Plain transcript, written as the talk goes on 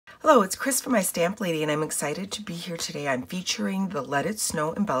Hello, it's Chris from my Stamp Lady, and I'm excited to be here today. I'm featuring the Let It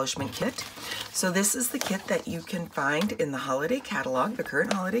Snow Embellishment Kit. So this is the kit that you can find in the holiday catalog, the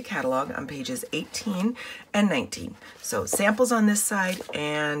current holiday catalog, on pages 18 and 19. So samples on this side,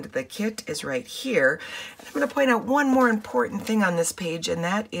 and the kit is right here. And I'm going to point out one more important thing on this page, and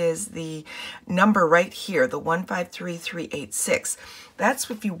that is the number right here, the 153386. That's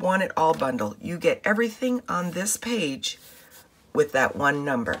if you want it all bundle. You get everything on this page with that one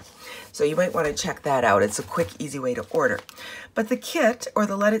number. So you might want to check that out. It's a quick, easy way to order. But the kit, or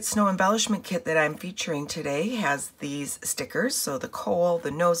the Let It Snow Embellishment Kit that I'm featuring today, has these stickers. So the coal,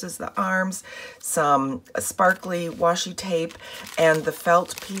 the noses, the arms, some sparkly washi tape, and the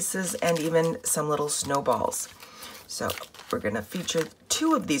felt pieces, and even some little snowballs. So we're going to feature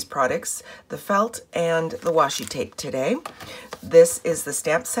two of these products, the felt and the washi tape today. This is the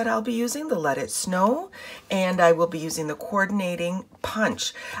stamp set I'll be using, the Let It Snow, and I will be using the coordinating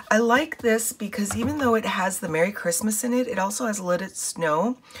punch. I like this because even though it has the Merry Christmas in it, it also has Let It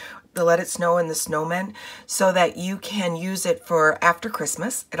Snow, the Let It Snow and the Snowman, so that you can use it for after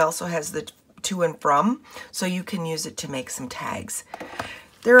Christmas. It also has the to and from, so you can use it to make some tags.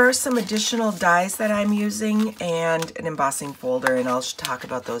 There are some additional dies that I'm using and an embossing folder, and I'll talk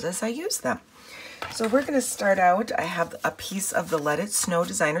about those as I use them. So we're going to start out. I have a piece of the Let It Snow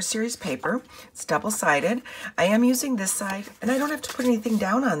Designer Series paper. It's double-sided. I am using this side, and I don't have to put anything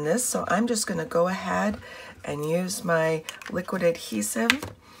down on this, so I'm just going to go ahead and use my liquid adhesive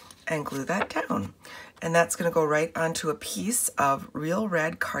and glue that down. And that's going to go right onto a piece of real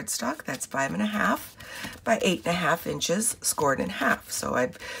red cardstock. That's 5.5 by 8.5 inches, scored in half. So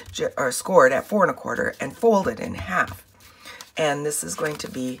I've scored at 4 1/4 and folded in half. And this is going to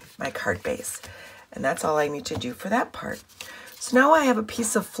be my card base. And that's all I need to do for that part. So now I have a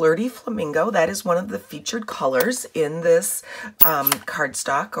piece of Flirty Flamingo. That is one of the featured colors in this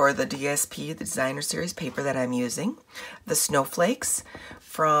cardstock, or the DSP, the Designer Series paper that I'm using. The snowflakes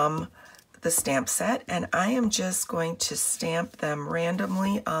from the stamp set, and I am just going to stamp them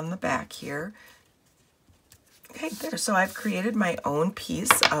randomly on the back here. Okay, there. So I've created my own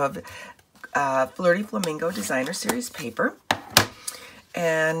piece of Flirty Flamingo Designer Series paper.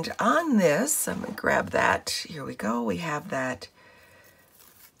 And on this, I'm going to grab that. Here we go. We have that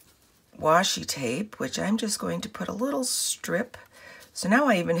washi tape, which I'm just going to put a little strip. So now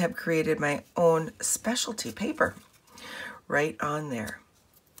I even have created my own specialty paper right on there.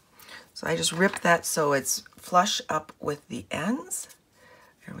 So I just rip that so it's flush up with the ends.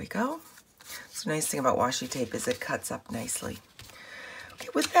 There we go. So the nice thing about washi tape is it cuts up nicely. Okay,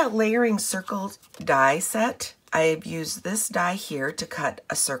 with that layering circle die set, I've used this die here to cut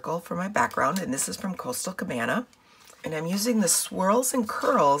a circle for my background, and this is from Coastal Cabana. And I'm using the Swirls and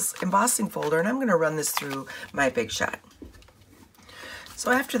Curls embossing folder, and I'm going to run this through my Big Shot. So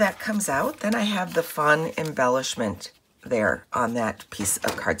after that comes out, then I have the fun embellishment there on that piece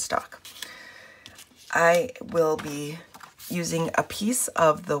of cardstock. I will be using a piece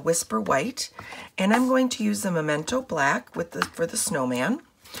of the Whisper White, and I'm going to use the Memento Black for the snowman.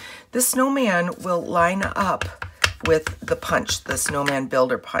 The snowman will line up with the punch, the Snowman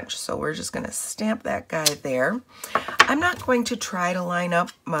Builder Punch. So we're just going to stamp that guy there. I'm not going to try to line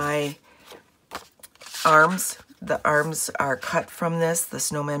up my arms. The arms are cut from this. The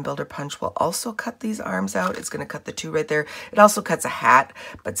Snowman Builder Punch will also cut these arms out. It's going to cut the two right there. It also cuts a hat,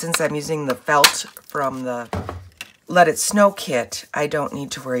 but since I'm using the felt from the Let It Snow kit, I don't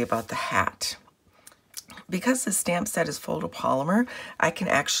need to worry about the hat. Because the stamp set is photopolymer, I can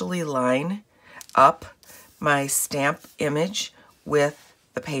actually line up my stamp image with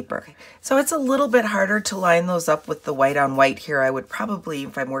the paper. So it's a little bit harder to line those up with the white on white here. I would probably,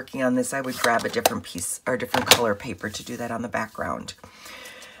 if I'm working on this, I would grab a different piece or different color paper to do that on the background.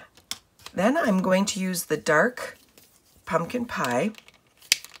 Then I'm going to use the dark pumpkin pie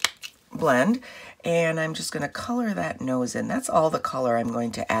blend, and I'm just going to color that nose in. That's all the color I'm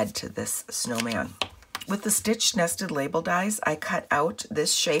going to add to this snowman. With the stitched nested label dies, I cut out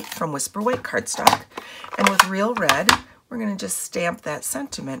this shape from Whisper White cardstock, and with real red, we're going to just stamp that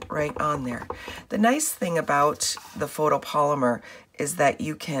sentiment right on there. The nice thing about the photopolymer is that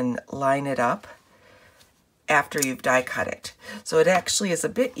you can line it up after you've die cut it. So it actually is a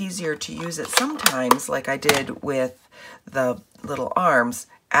bit easier to use it sometimes, like I did with the little arms,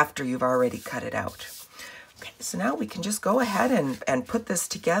 after you've already cut it out. Okay, so now we can just go ahead and put this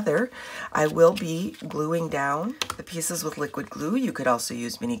together. I will be gluing down the pieces with liquid glue. You could also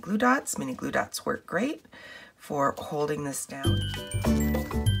use mini glue dots. Mini glue dots work great for holding this down.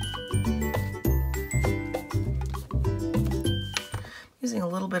 using a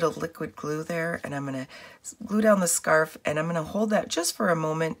little bit of liquid glue there, and I'm going to glue down the scarf, and I'm going to hold that just for a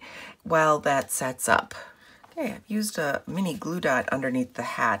moment while that sets up. Okay, I've used a mini glue dot underneath the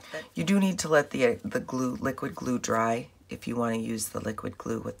hat. You do need to let the liquid glue dry if you want to use the liquid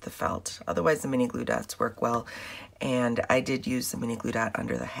glue with the felt. Otherwise, the mini glue dots work well, and I did use the mini glue dot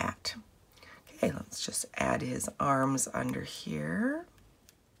under the hat. Okay, let's just add his arms under here.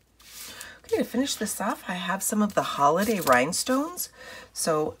 Okay, to finish this off, I have some of the holiday rhinestones.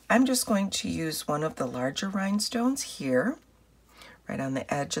 So I'm just going to use one of the larger rhinestones here, right on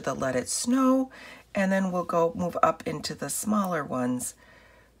the edge of the Let It Snow, and then we'll move up into the smaller ones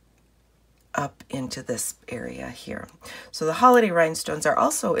up into this area here. So the holiday rhinestones are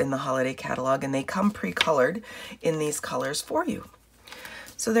also in the holiday catalog, and they come pre-colored in these colors for you.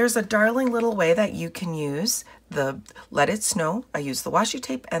 So there's a darling little way that you can use the Let It Snow. I use the washi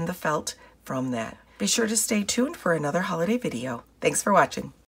tape and the felt from that. Be sure to stay tuned for another holiday video. Thanks for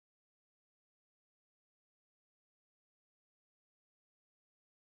watching.